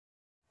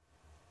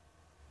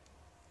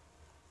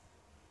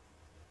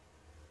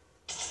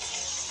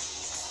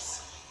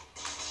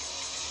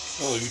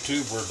Hello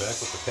YouTube, we're back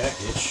with the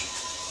package.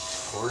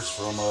 Of course,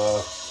 from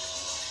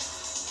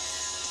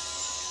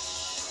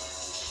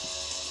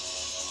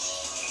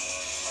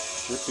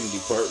shipping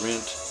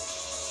department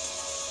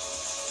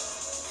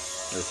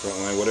or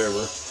frontline,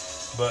 whatever.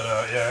 But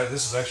yeah,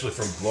 this is actually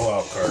from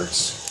Blowout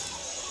Cards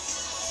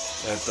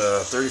at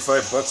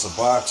 35 bucks a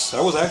box.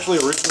 I was actually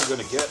originally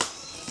going to get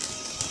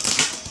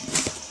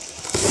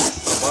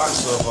a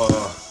box of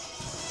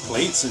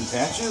plates and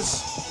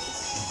patches,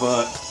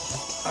 but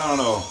I don't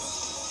know.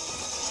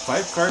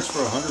 5 cards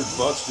for 100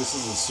 bucks just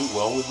doesn't suit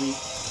well with me.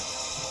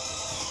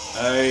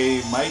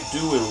 I might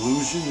do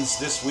illusions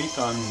this week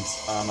on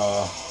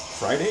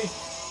Friday,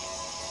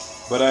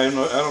 but I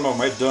don't know.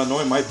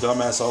 Knowing my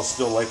dumbass, I'll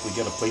still likely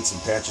get a plates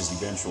and patches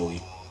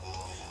eventually.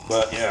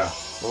 But yeah,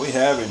 what we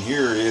have in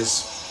here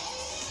is,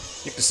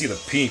 you can see the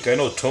pink. I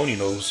know Tony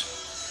knows.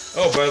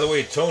 Oh, by the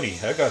way, Tony,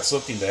 I got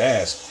something to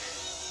ask.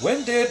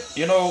 When did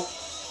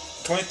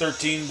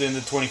 2013 then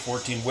to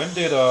 2014?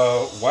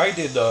 Why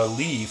did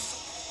Leaf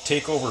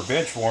take over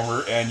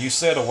Benchwarmer? And you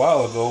said a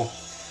while ago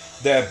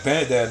that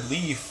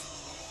Leaf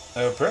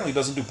apparently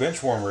doesn't do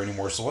Benchwarmer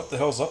anymore, so what the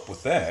hell's up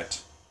with that?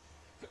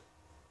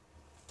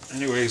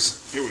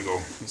 Anyways, here we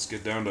go. Let's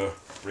get down to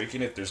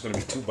breaking it. There's going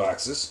to be 2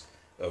 boxes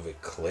of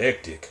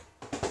Eclectic.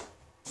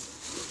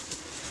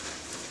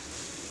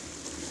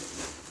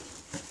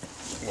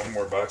 One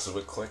more box of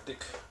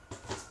Eclectic.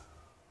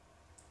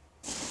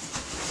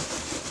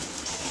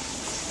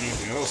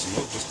 Anything else?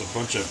 Nope, just a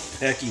bunch of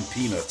packing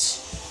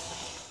peanuts.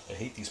 I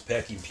hate these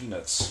packing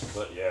peanuts,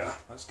 but yeah,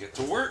 let's get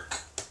to work.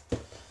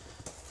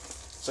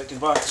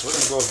 Second box. We're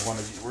gonna go with one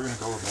of these. We're gonna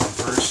go with one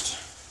first.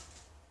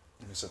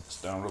 Let me set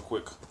this down real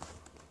quick.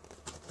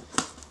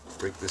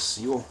 Break this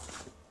seal.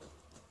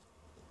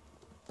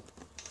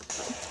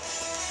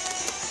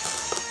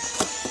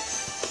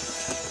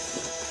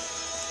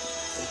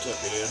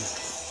 Tuck it in.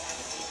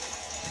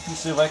 Let me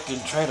see if I can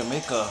try to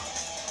make a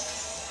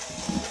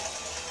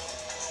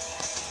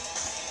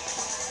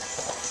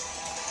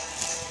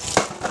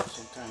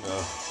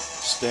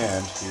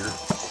stand here.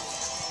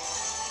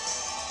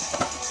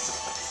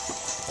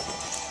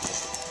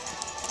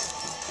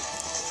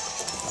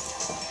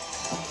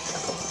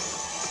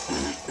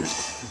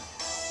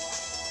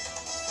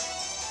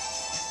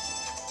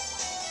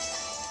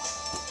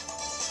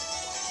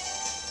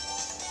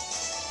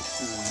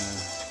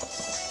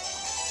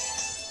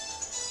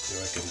 See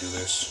if I can do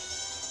this.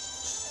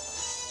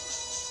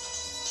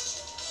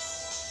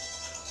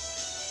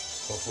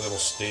 Hopefully it'll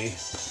stay.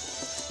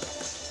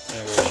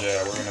 Anyways,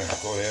 yeah, we're gonna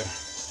go ahead.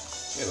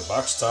 Yeah, the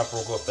box topper,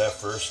 we'll go with that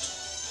first.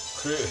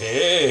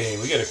 Hey,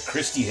 we got a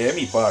Christy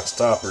Hemme box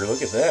topper.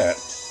 Look at that.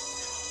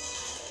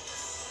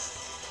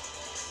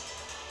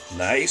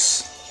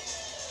 Nice.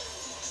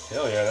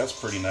 Hell yeah, that's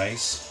pretty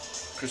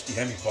nice. Christy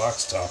Hemme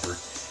box topper.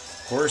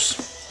 Of course,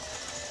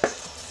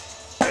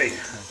 hey,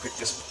 I'll pick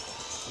this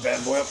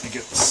bad boy up to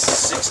get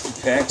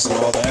 60 packs and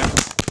all that.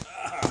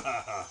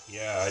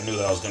 Yeah, I knew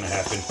that was going to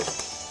happen.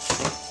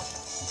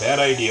 Bad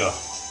idea.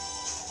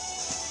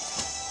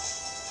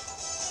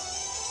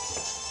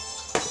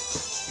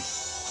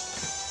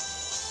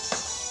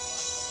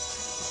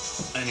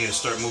 I need to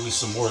start moving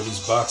some more of these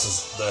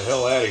boxes the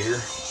hell out of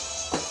here.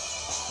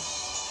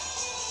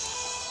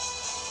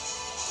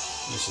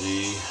 Let me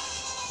see.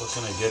 What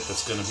can I get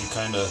that's going to be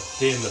kind of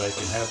thin that I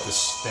can have this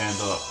stand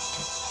up?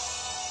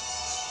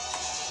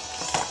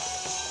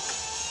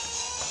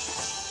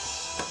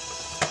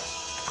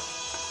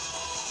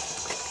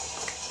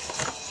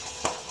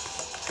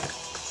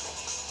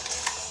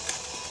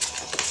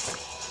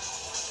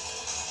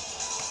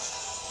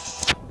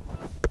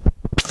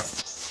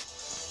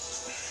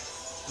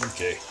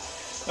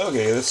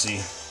 Okay, let's see.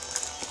 2,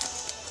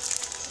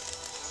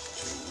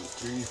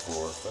 3,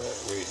 4, 5.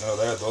 Wait, no,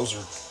 those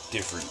are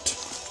different.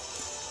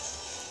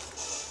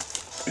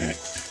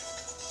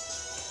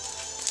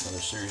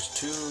 Another series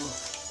 2.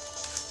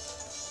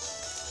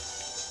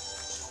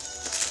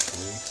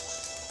 Okay.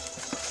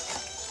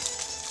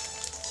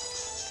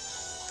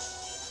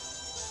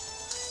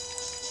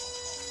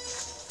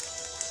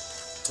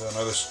 Got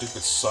another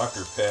stupid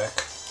soccer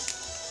pack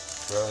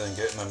rather than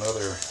getting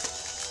another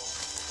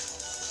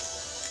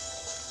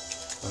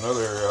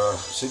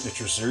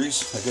signature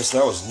series. I guess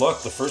that was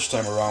luck the first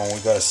time around when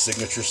we got a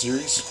signature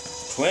series.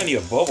 Plenty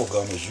of bubble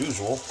gum as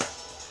usual.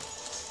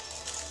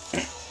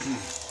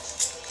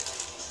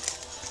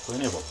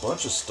 Plenty of a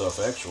bunch of stuff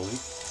actually.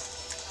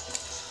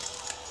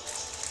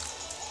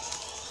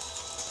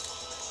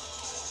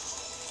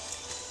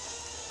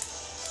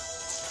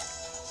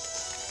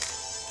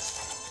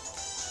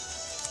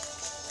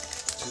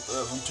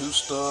 '2002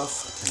 stuff.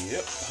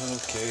 Yep.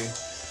 Okay.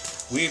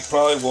 We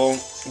probably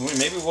won't.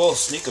 Maybe we'll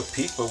sneak a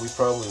peek, but we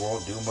probably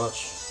won't do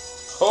much.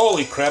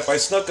 Holy crap! I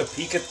snuck a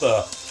peek at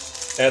the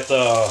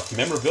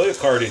memorabilia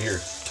card in here.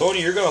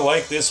 Tony, you're gonna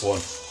like this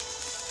one.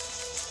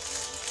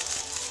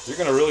 You're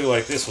gonna really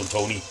like this one,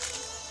 Tony.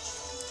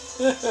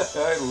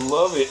 I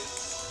love it.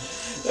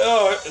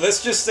 Oh,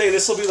 let's just say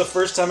this will be the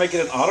first time I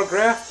get an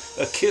autograph,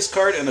 a kiss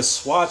card, and a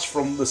swatch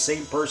from the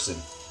same person.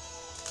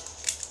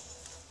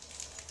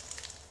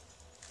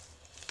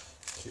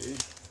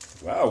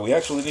 Wow, we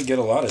actually didn't get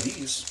a lot of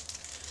these.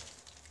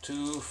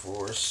 2,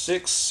 4,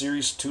 6,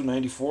 Series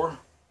 294.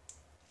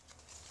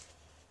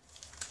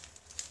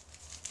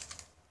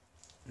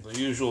 The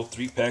usual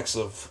 3 packs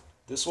of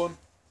this one.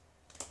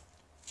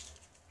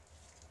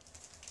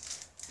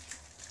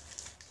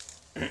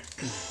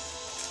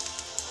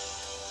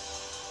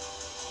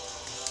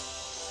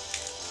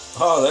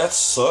 Oh, that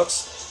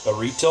sucks. A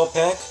retail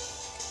pack?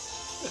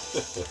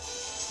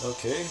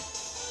 Okay.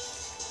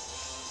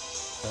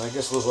 And I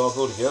guess those all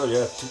go together.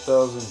 Yeah,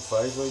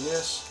 2005, I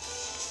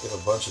guess. Get a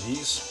bunch of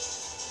these.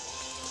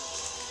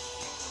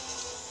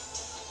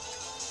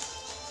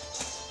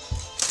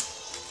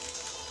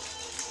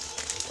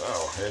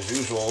 Wow, as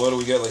usual, what do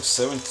we got? Like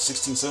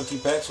 16, 17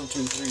 packs? 1,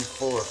 2, 3,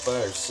 4,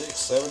 5, 6,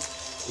 7,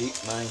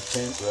 8, 9,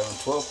 10, 11,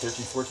 12,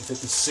 13, 14,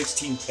 15,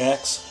 16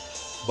 packs.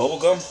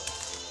 Bubblegum.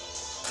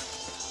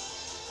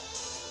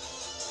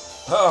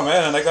 Oh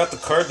man, and I got the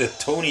card that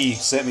Tony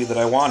sent me that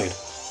I wanted.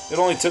 It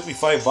only took me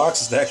 5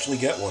 boxes to actually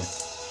get one.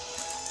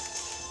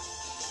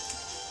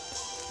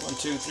 1,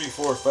 2, 3,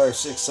 4, 5,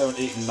 6, 7,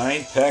 8,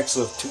 9 packs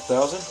of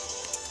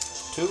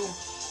 2002.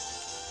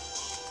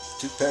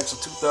 2 packs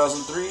of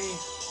 2003.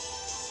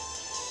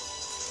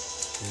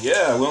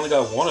 Yeah, we only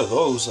got one of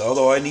those,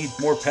 although I need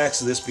more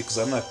packs of this because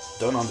I'm not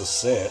done on the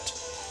set.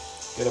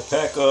 Get a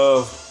pack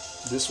of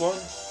this one.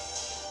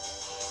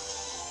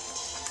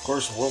 Of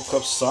course, World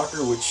Cup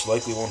Soccer, which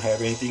likely won't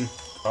have anything.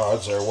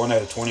 Odds are 1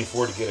 out of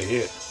 24 to get a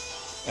hit.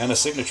 And a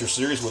Signature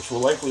Series, which will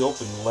likely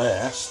open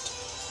last.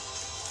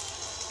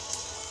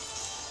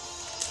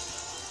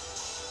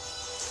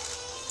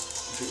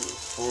 Two,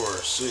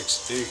 4,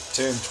 6, 8,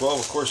 10, 12.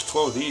 Of course,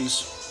 12 of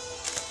these.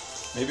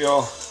 Maybe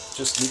I'll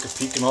just sneak a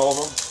peek in all of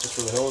them, just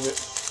for the hell of it.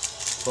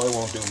 Probably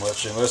won't do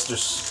much unless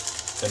there's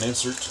an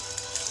insert.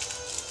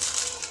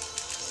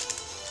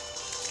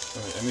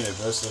 I mean,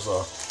 unless there's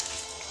a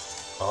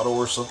auto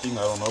or something,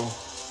 I don't know.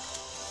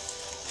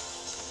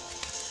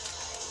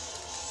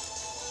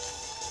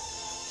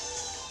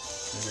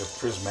 Maybe a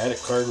prismatic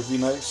card would be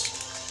nice.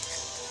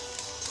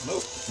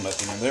 Nope,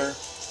 nothing in there.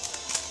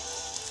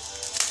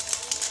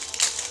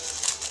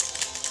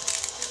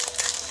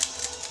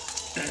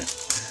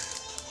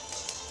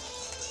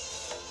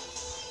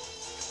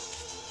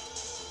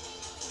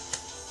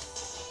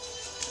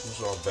 Those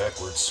are all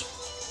backwards.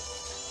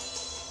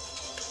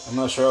 I'm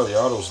not sure how the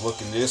autos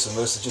look in this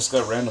unless it just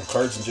got random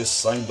cards and just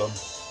signed them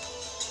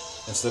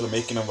instead of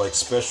making them like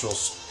special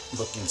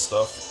looking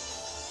stuff.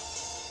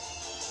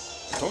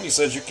 Tony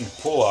says you can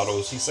pull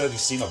autos. He said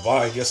he's seen a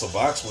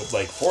box with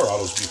like 4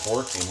 autos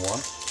before in one,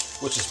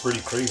 which is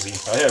pretty crazy.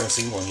 I haven't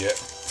seen one yet.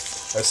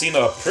 I've seen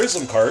a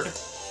prism card,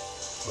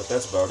 but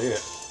that's about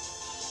it.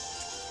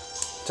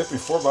 Took me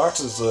 4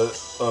 boxes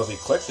of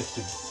Eclectic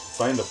to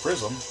find a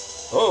prism.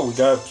 Oh, we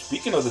got,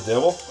 speaking of the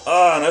devil,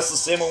 and that's the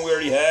same one we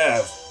already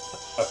have.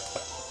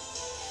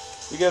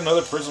 We got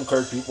another prism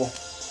card, people.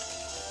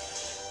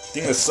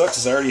 Thing that sucks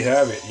is I already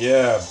have it.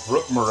 Yeah,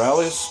 Brooke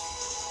Morales.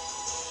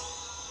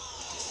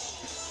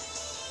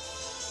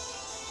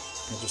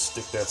 I'll just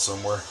stick that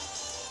somewhere.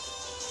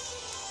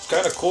 It's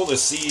kind of cool to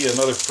see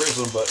another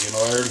prism, but you know,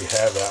 I already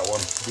have that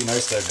one. It'd be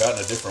nice to have gotten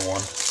a different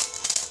one.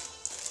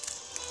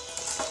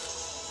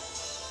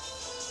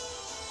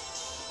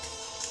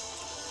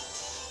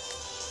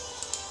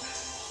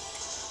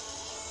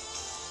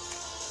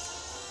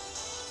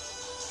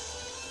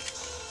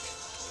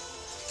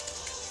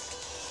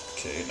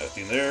 Okay,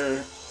 nothing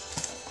there.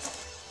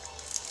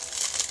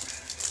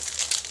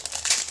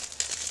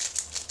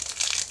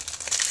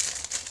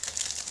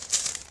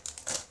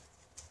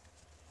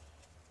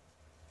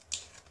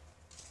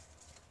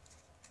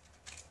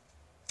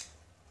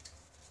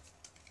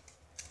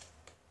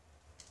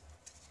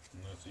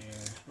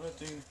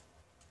 Nothing.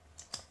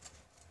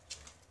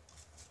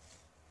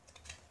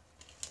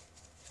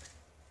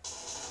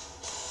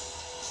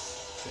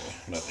 Okay,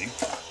 nothing.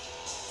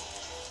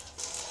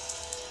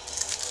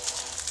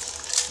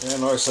 Yeah,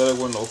 no, I said I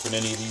wouldn't open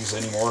any of these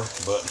anymore,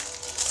 but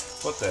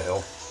what the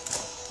hell?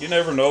 You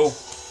never know.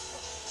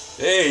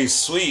 Hey,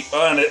 sweet.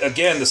 And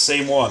again, the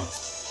same one.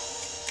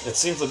 It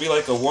seems to be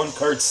like a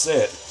 1-card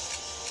set.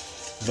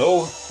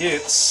 No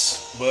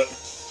hits, but...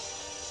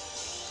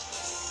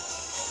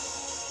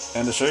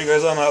 And to show you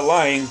guys I'm not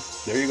lying,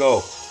 there you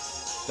go.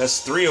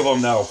 That's 3 of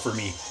them now for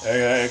me. I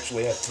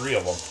actually had 3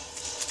 of them.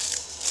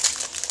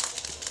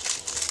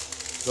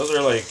 Those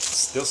are like,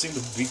 still seem to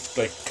be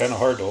like kind of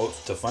hard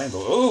to find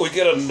though. Oh, we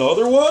get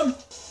another one?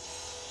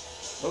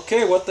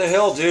 Okay, what the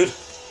hell, dude?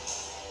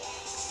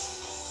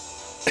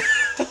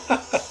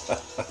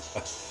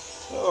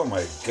 Oh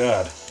my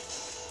god.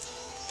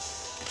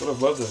 Would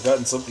have loved to have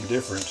gotten something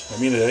different.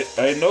 I mean,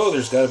 I know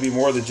there's got to be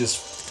more than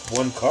just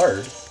 1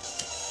 card.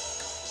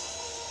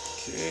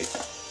 Okay.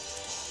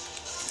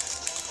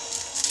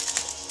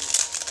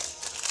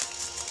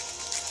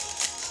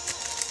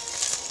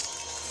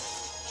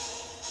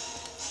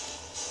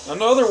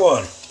 Another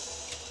one.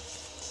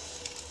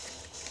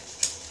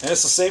 And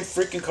it's the same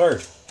freaking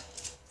card.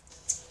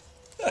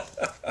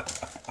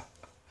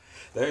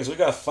 Thanks. We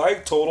got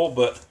 5 total,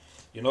 but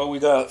You know, we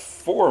got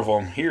 4 of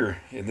them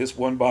here in this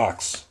one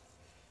box.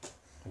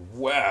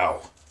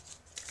 Wow.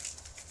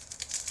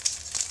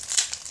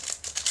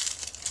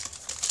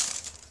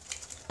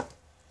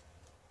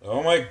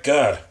 Oh my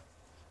god.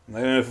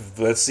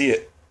 Let's see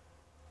it.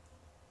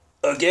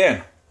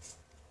 Again.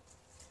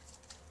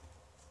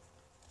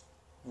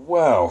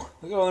 Wow.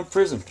 Look at all them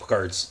prison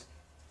cards.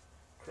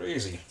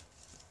 Crazy.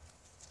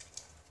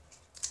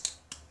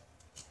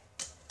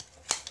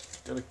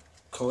 Got a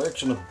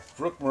collection of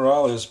Brooke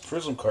Morales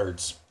Prism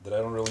cards that I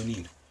don't really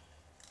need.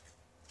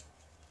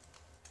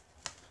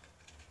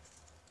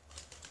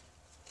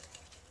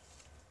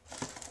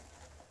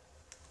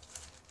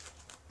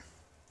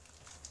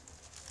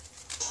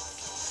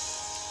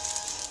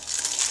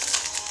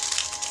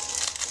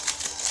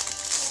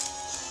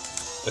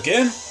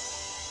 Again?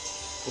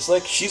 It's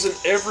like she's in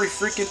every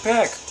freaking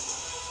pack.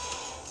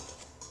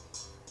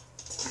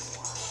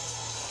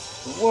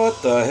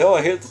 What the hell?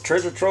 I hit the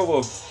treasure trove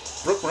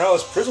of Brooke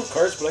Morales Prism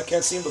cards, but I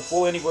can't seem to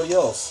pull anybody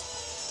else.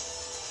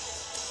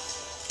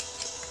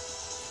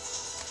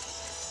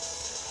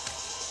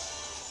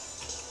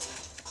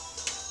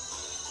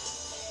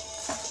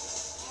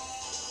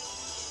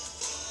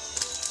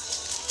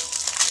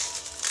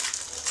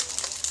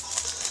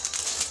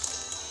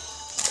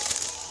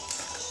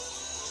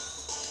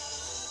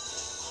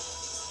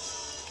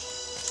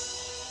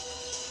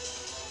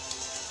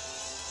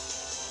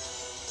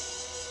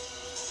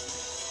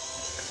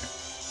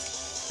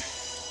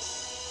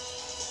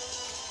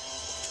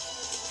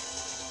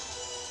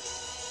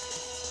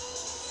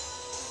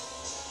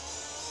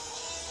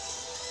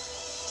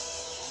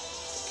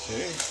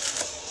 Okay.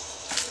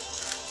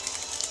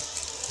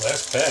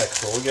 Last pack.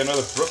 Well, we got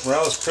another Brooke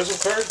Morales Prism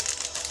card.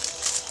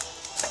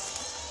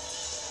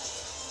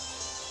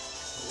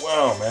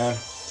 Wow, man.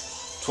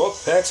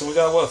 12 packs and we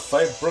got, what,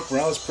 5 Brooke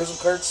Morales Prism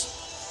cards?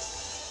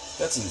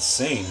 That's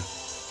insane.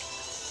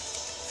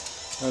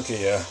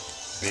 Okay, yeah.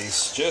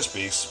 Base. Just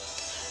base.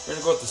 We're going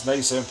to go with this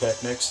 97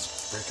 pack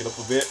next. Break it up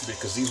a bit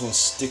because these ones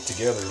stick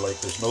together like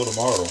there's no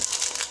tomorrow.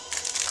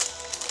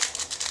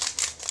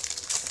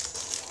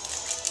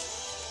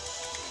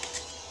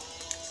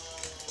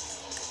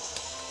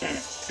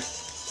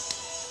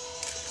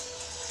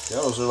 Yeah,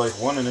 those are like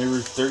 1 in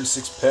every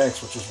 36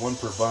 packs, which is 1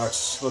 per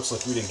box. Looks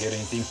like we didn't get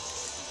anything.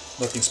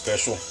 Nothing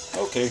special.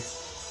 Okay.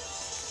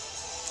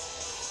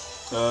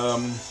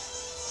 I'm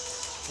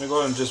going to go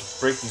ahead and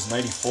just break these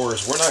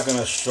 94s. We're not going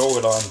to show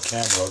it on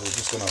camera. We're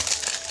just going to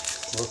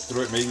look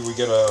through it. Maybe we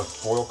get a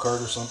foil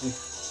card or something.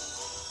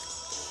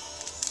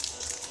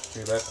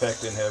 Okay, that pack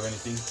didn't have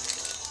anything.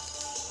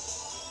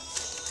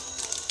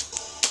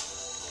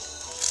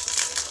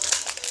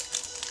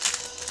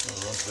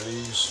 I'll run for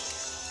these.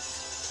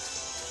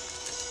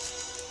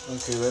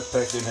 Okay, that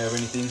pack didn't have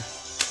anything.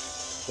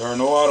 There are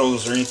no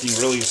autos or anything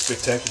really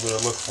spectacular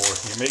to look for.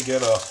 You may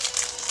get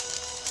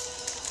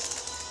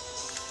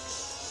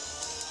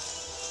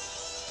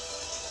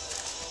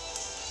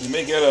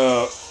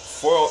a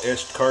foil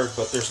etched card,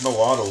 but there's no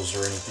autos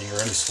or anything, or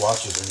any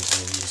swatches or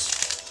anything in these.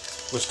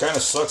 Which kind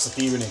of sucks that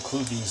they even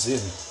include these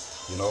in,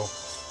 you know.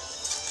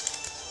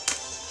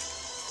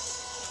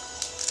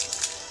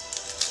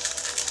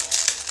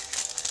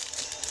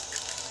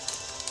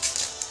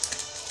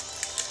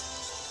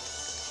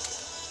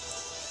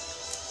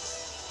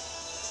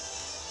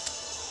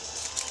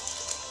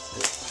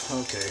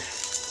 Okay.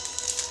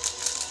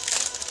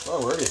 Oh,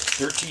 we're already at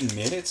 13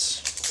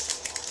 minutes?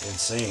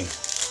 Insane.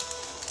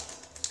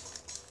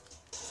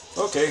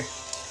 Okay.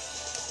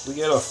 We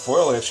get a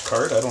foil etch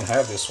card. I don't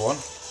have this one.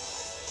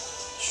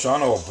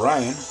 Shauna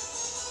O'Brien.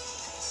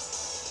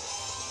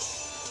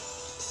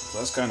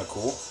 That's kind of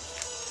cool.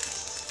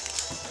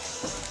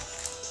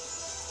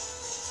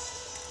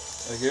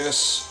 I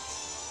guess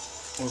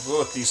we'll go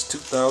with these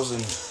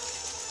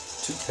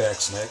 2002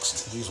 packs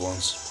next. These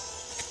ones.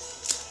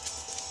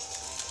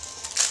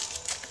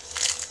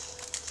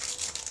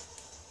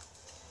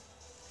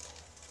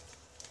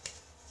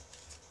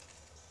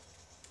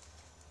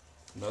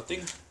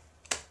 Nothing.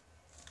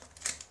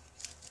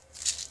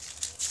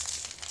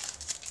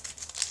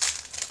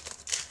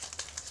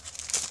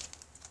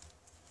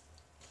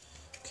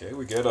 Okay,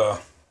 we get a.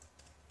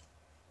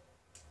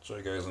 Show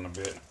you guys in a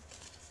bit.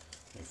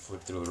 Let me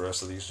flip through the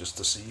rest of these just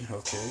to see.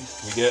 Okay,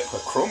 we get a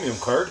chromium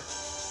card,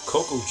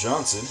 Coco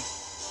Johnson.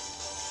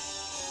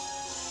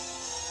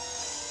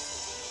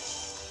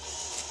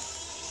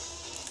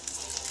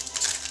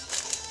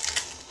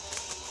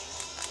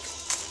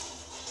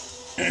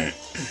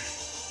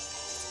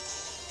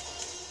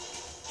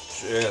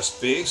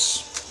 Just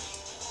base.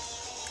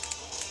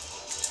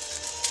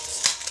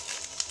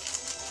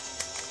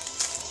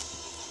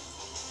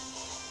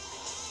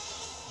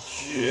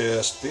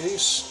 Just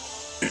base.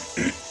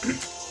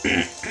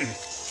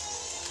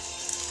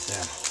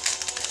 Damn.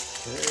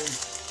 Okay.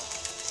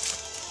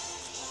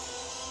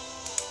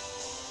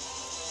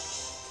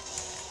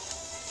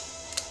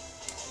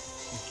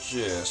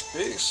 Just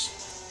base.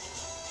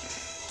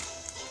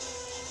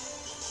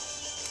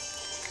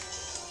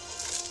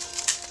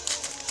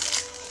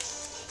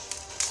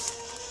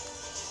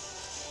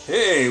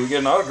 Hey, we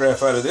get an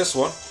autograph out of this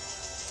one.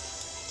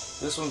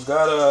 This one's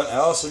got an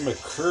Allison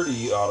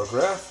McCurdy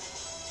autograph.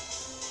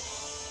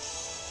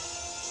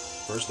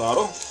 First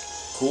auto.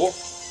 Cool.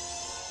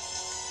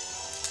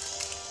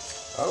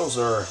 Autos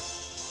are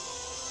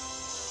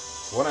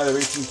 1 out of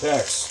 18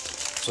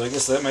 packs. So I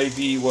guess that might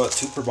be, what,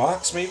 2 per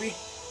box, maybe?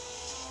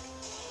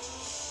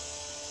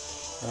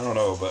 I don't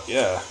know, but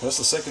yeah, that's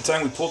the second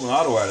time we pulled an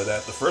auto out of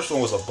that. The first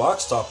one was a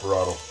box topper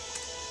auto.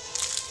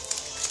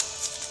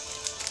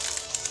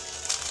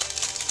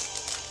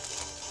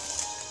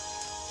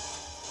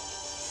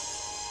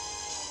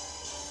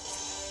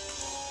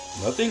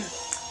 Nothing?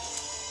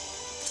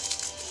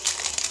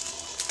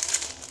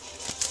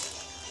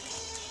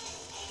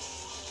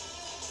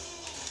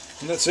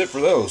 And that's it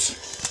for those.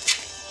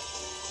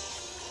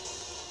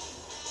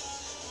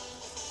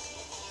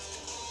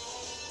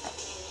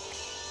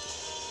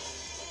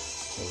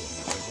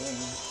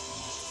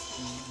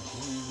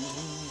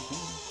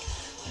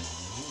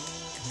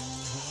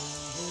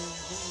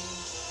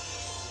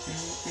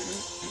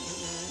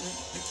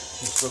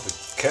 Let's let the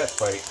cat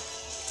fight.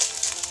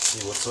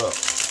 See what's up.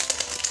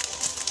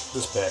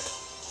 This pack.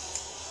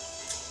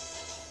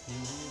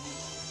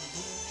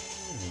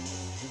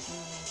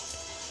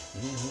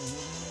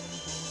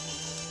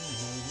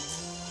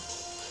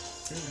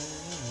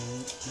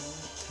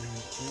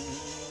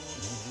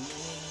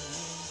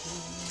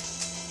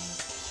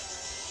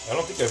 I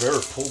don't think I've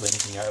ever pulled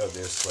anything out of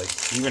this, like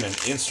even an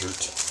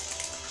insert.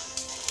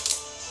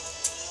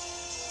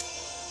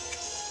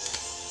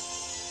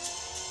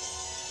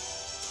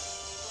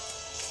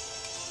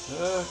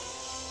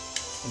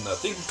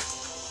 Nothing.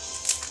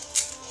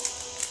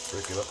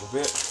 Break it up a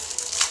bit.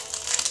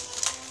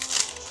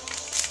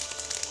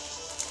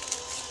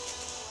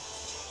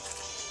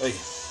 Hey,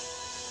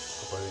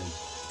 hope I didn't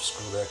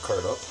screw that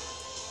card up.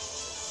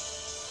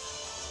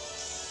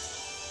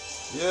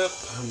 Yep,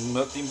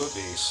 nothing but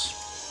base.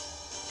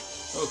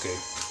 Okay.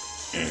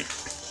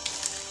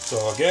 So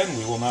again,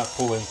 we will not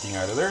pull anything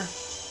out of there.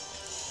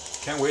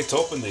 Can't wait to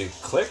open the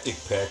Eclectic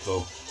pack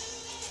though.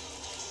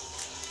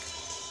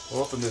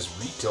 We'll open this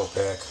retail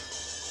pack.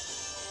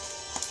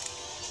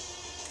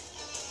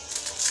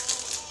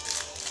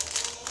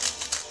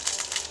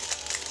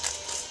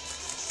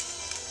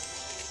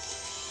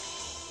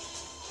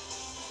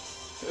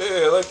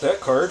 Hey, I like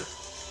that card.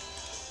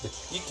 The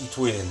Geeky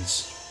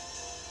Twins.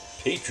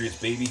 Patriots,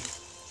 baby.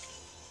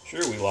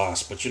 Sure, we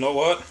lost, but you know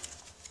what?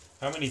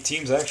 How many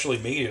teams actually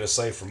made it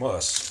aside from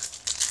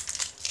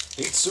us?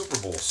 8 Super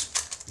Bowls.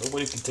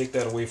 Nobody can take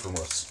that away from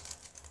us.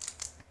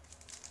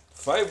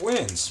 5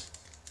 wins.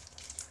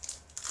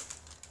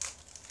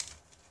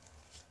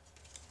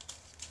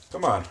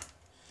 Come on.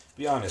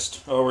 Be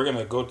honest. Oh, we're going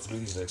to go through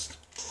these next.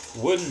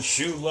 Wouldn't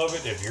you love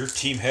it if your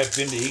team had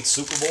been to 8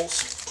 Super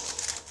Bowls?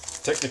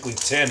 Technically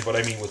 10, but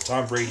I mean with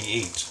Tom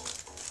Brady 8.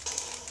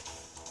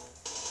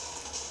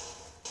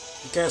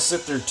 You can't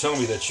sit there and tell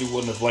me that you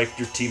wouldn't have liked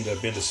your team to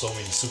have been to so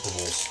many Super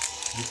Bowls.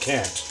 You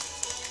can't.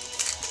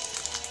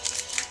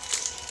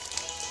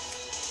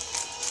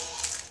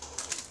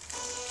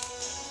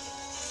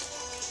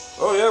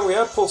 Oh yeah, we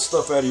have pulled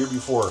stuff out of here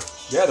before.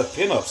 Yeah, the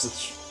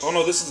pinups. Oh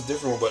no, this is a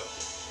different one, but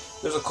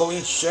there's a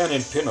Colleen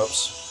Shannon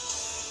pinups.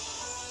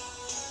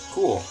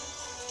 Cool.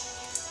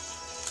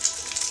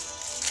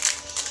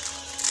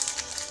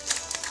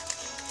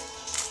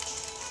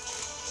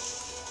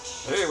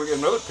 Hey, we got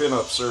another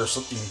pinups or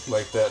something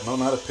like that. No,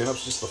 not a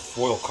pinups, just a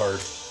foil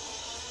card.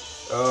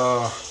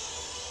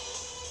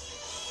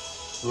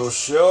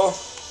 Rochelle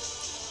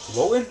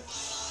Lowen?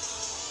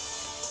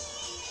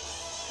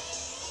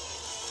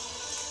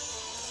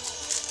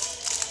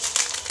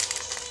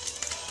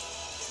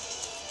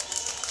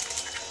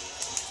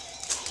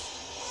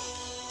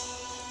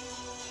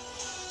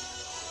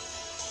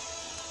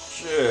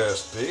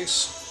 Just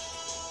base.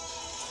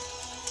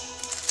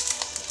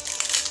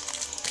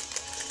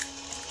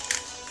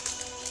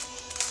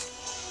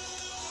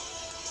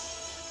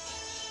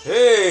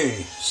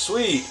 Hey,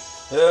 sweet.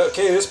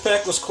 Okay, this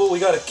pack was cool. We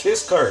got a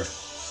Kiss card.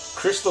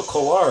 Crystal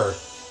Collar.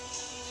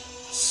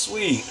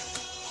 Sweet.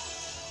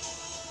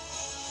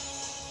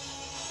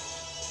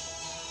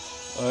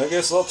 I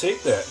guess I'll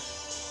take that.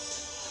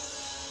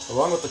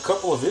 Along with a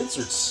couple of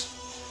inserts.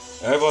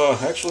 I've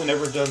actually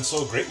never done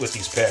so great with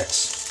these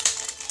packs.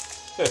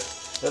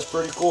 That's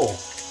pretty cool.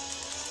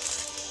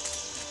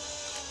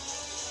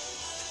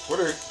 What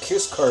are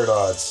Kiss card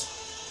odds?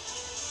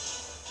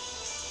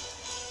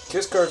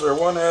 Kiss cards are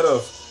 1 out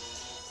of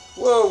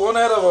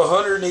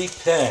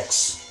 108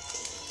 packs.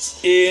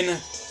 It's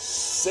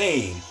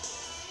insane.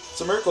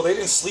 It's a miracle they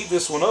didn't sleeve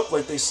this one up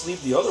like they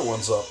sleeved the other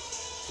ones up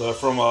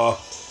from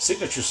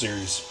Signature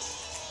Series.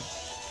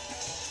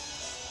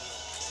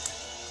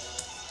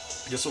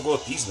 Guess we'll go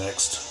with these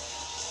next.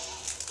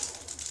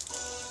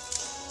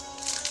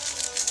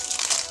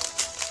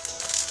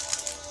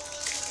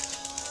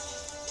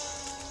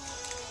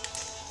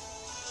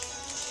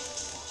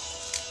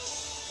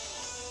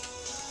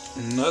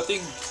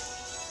 Nothing.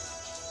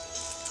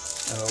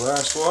 And the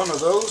last one of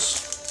those.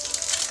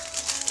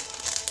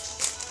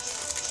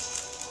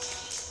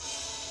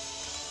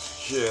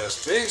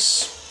 Just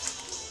base.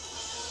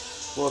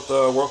 With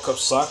the World Cup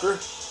Soccer,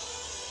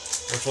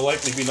 which will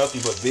likely be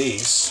nothing but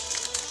base.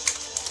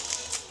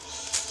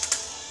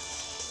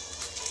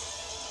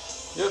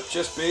 Yep,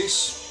 just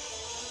base.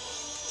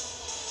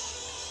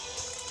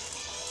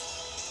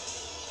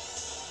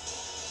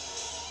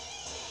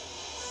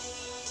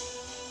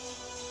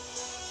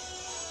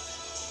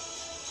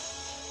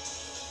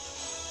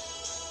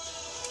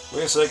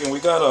 Wait a second, we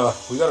got a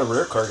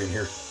rare card in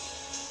here.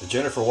 The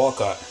Jennifer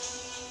Walcott.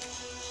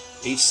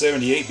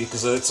 878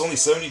 because it's only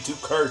 72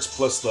 cards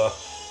plus the,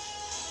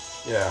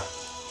 yeah.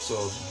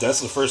 So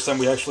that's the first time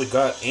we actually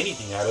got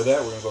anything out of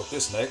that. We're gonna go with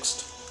this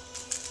next.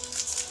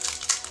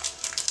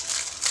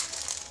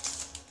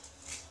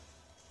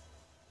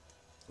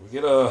 We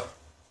get a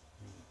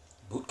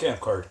boot camp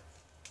card.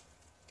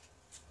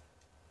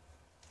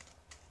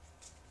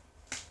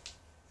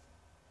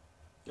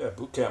 Yeah,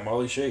 boot camp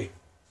Molly Shea.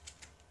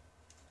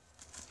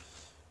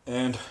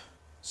 And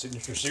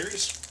signature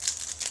series.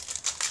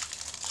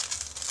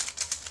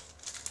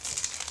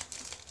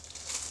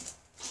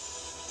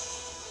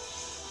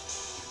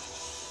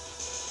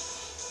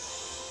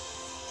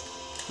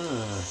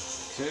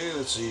 Okay,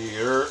 let's see.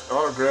 Her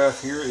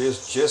autograph here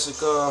is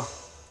Jessica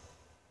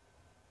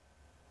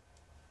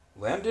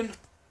Lambden.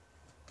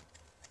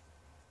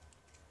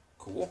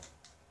 Cool.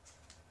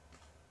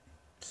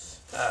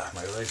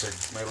 My leg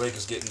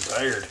is getting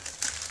tired.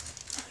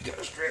 You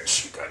gotta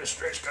stretch, you gotta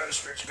stretch, gotta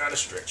stretch, gotta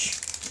stretch.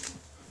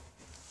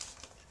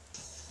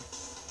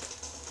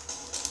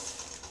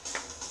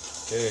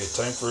 Okay,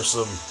 time for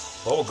some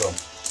bubble gum.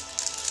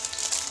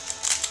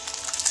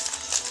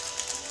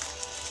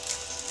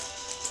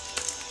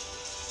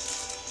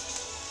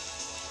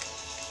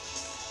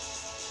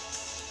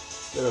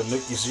 Got a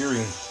Nikki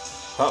Ziering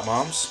Hot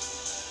Moms.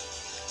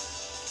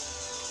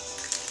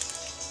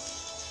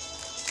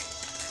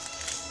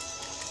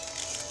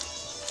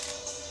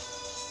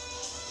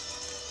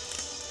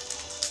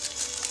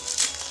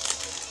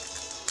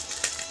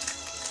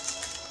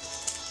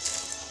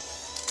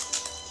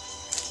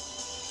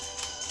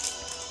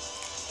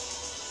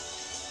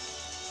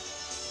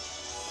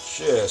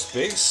 Chest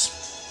base.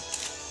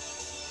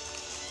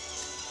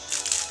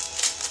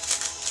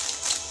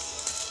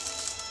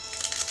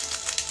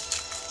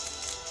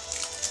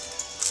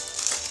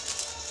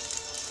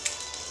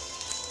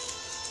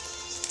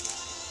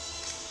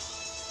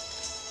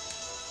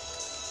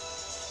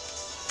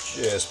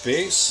 Chest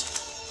base.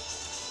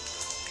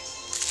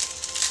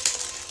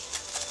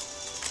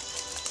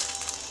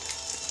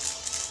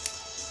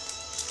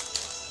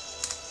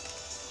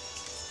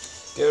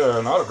 Get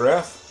an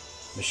autograph.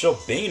 Michelle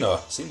Baina.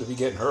 Seem to be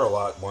getting her a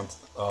lot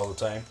all the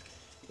time.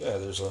 Yeah,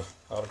 there's a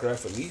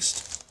autograph at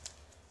least.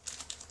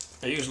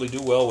 I usually do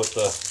well with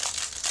the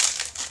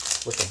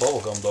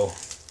bubble gum though.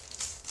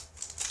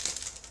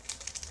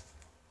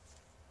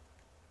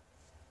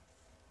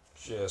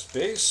 Chest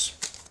base.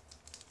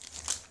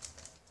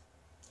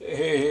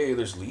 Hey,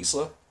 there's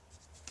Lisa.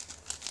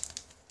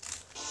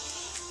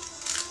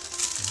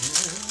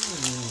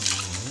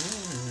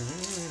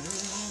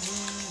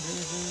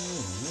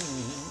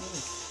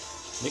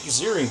 Nikki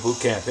Ziering boot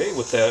camp, hey,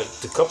 with that,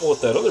 the couple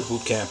with that other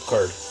boot camp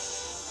card.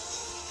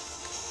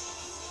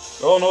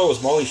 Oh no, it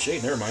was Molly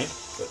Shea, never mind.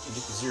 But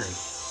Nikki Ziering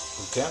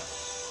boot camp.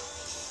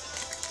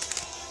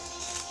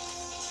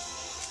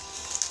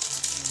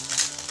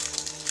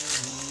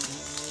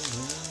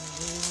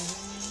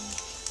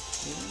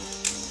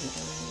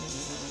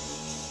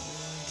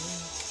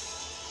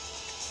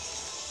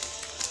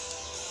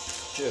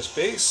 Chest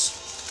base.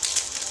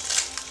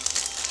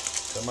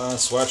 Come on,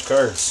 swatch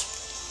cards.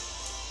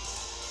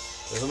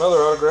 There's another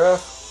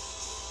autograph.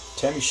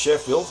 Tammy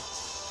Sheffield. I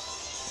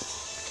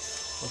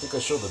think I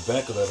showed the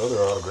back of that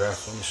other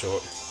autograph. Let me show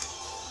it.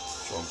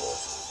 Show them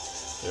both.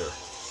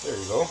 There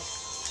you go.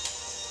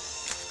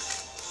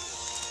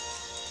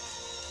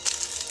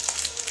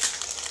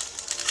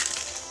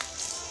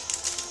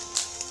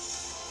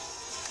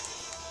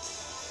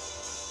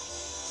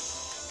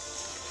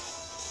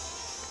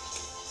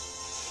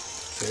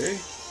 Okay,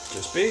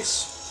 just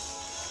base.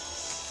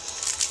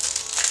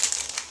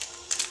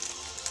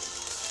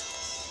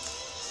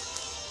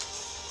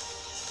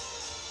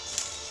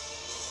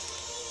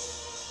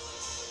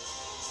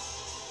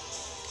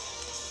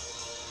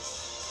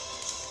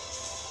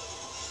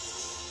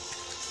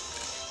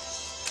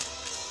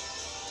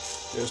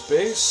 Just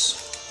base.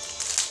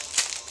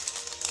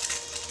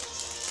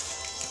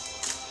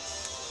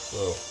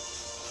 So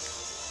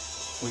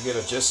we get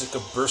a Jessica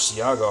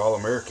Burciaga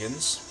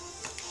All-Americans.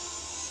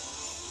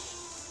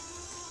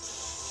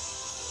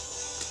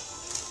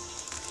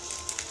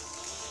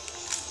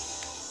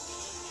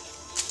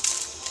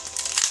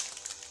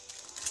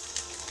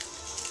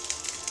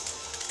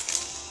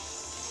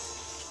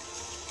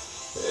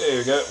 Hey,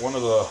 we got one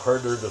of the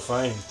harder to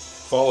find,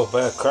 followed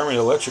by a Carmen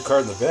Electra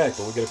card in the back,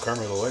 but we get a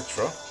Carmen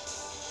Electra.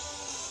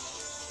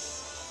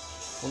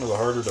 One of the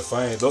harder to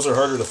find. Those are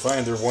harder to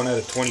find. They're 1 out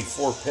of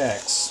 24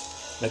 packs.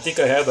 And I think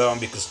I had that one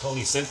because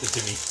Tony sent it to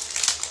me.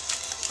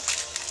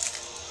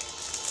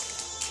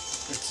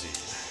 Let's see.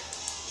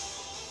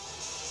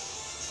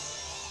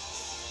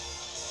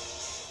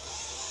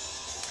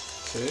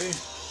 Okay,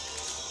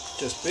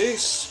 just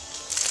base.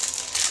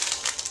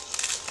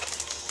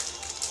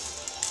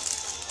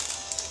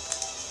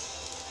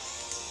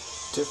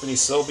 Tiffany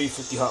Selby,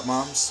 50 Hot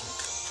Moms.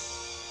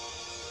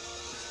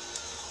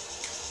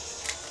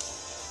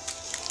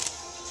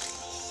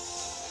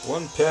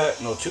 One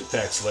pack, no, 2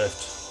 packs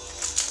left.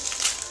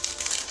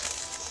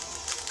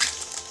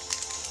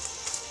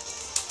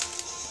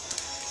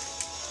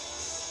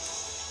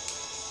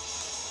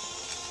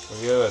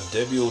 We got a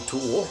Debbie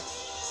O'Toole.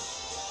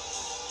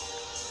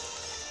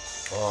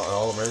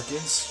 All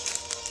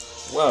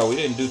Americans. Wow, we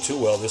didn't do too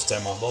well this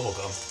time on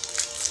bubblegum.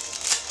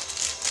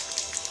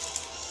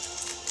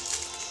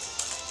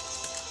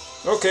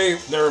 Okay,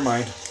 never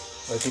mind.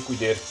 I think we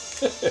did.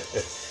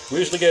 We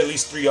usually get at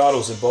least 3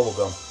 autos in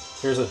bubblegum.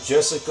 Here's a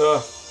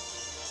Jessica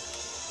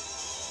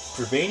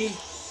Trevani.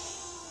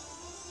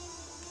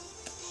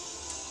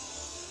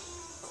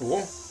 Cool.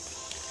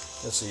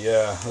 Let's see,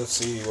 yeah, let's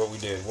see what we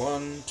did.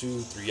 1,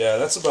 2, 3. Yeah,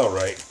 that's about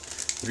right.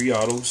 3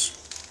 autos.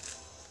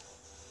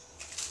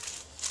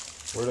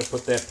 Where'd I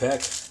put that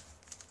pack?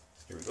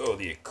 Here we go,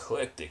 the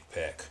Eclectic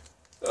pack.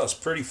 That was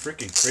pretty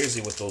freaking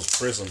crazy with those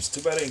prisms.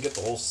 Too bad I didn't get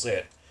the whole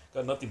set.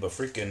 Got nothing but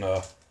freaking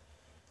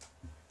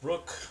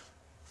Brooke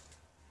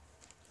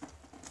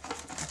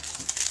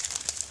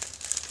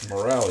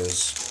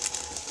Morales.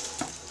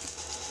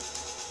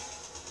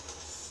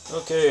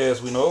 Okay,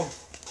 as we know,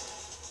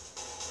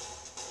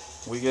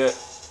 we get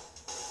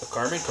a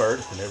Carmen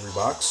card in every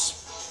box.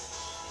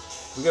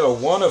 We got a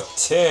 1 of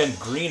 10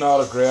 green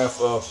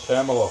autograph of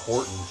Pamela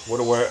Horton. What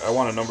do I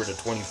want a number to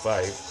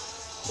 25,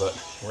 but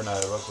we're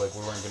not. It looked like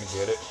we weren't going to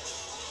get it.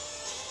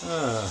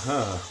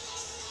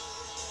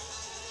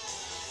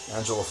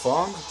 Angela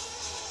Fong,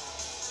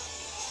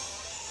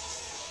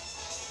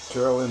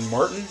 Carolyn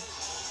Martin,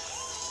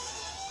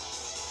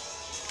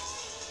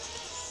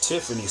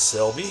 Tiffany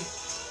Selby.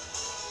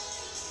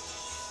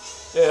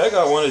 Yeah, I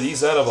got one of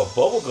these out of a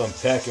bubblegum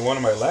pack in one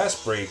of my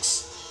last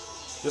breaks.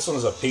 This one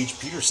is a Paige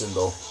Peterson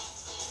though.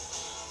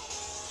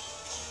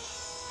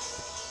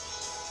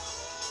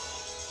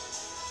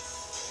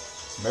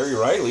 Mary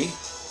Riley,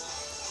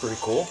 pretty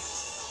cool.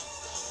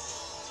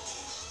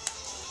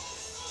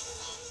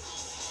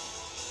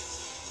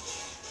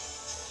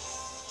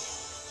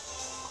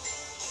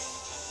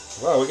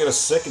 Wow, we got a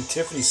second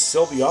Tiffany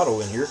Selby auto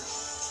in here.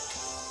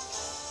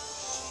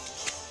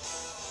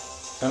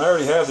 And I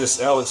already have this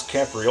Alex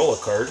Capriola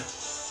card.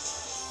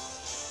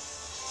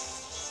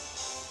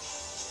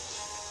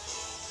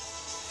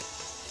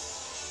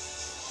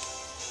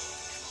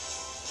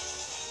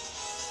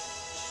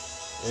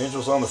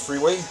 Angels on the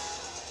Freeway.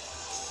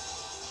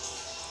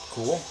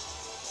 Cool.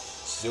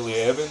 Celia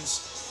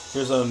Evans.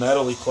 Here's a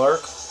Natalie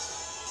Clark.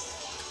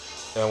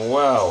 And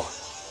wow.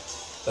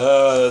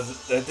 I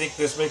think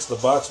this makes the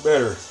box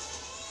better.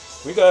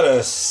 We got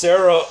a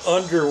Sara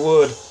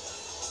Underwood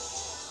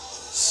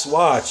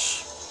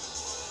swatch.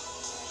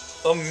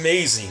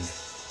 Amazing.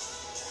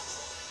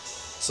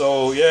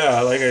 So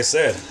yeah, like I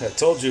said, I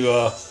told you,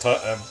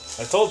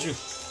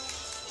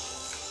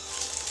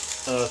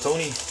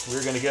 Tony, we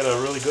were gonna get a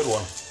really good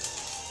one.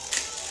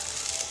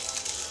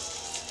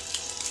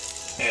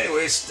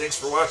 Anyways, thanks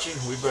for watching.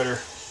 We better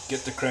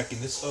get to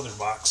cracking this other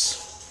box.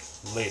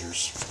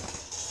 Laters.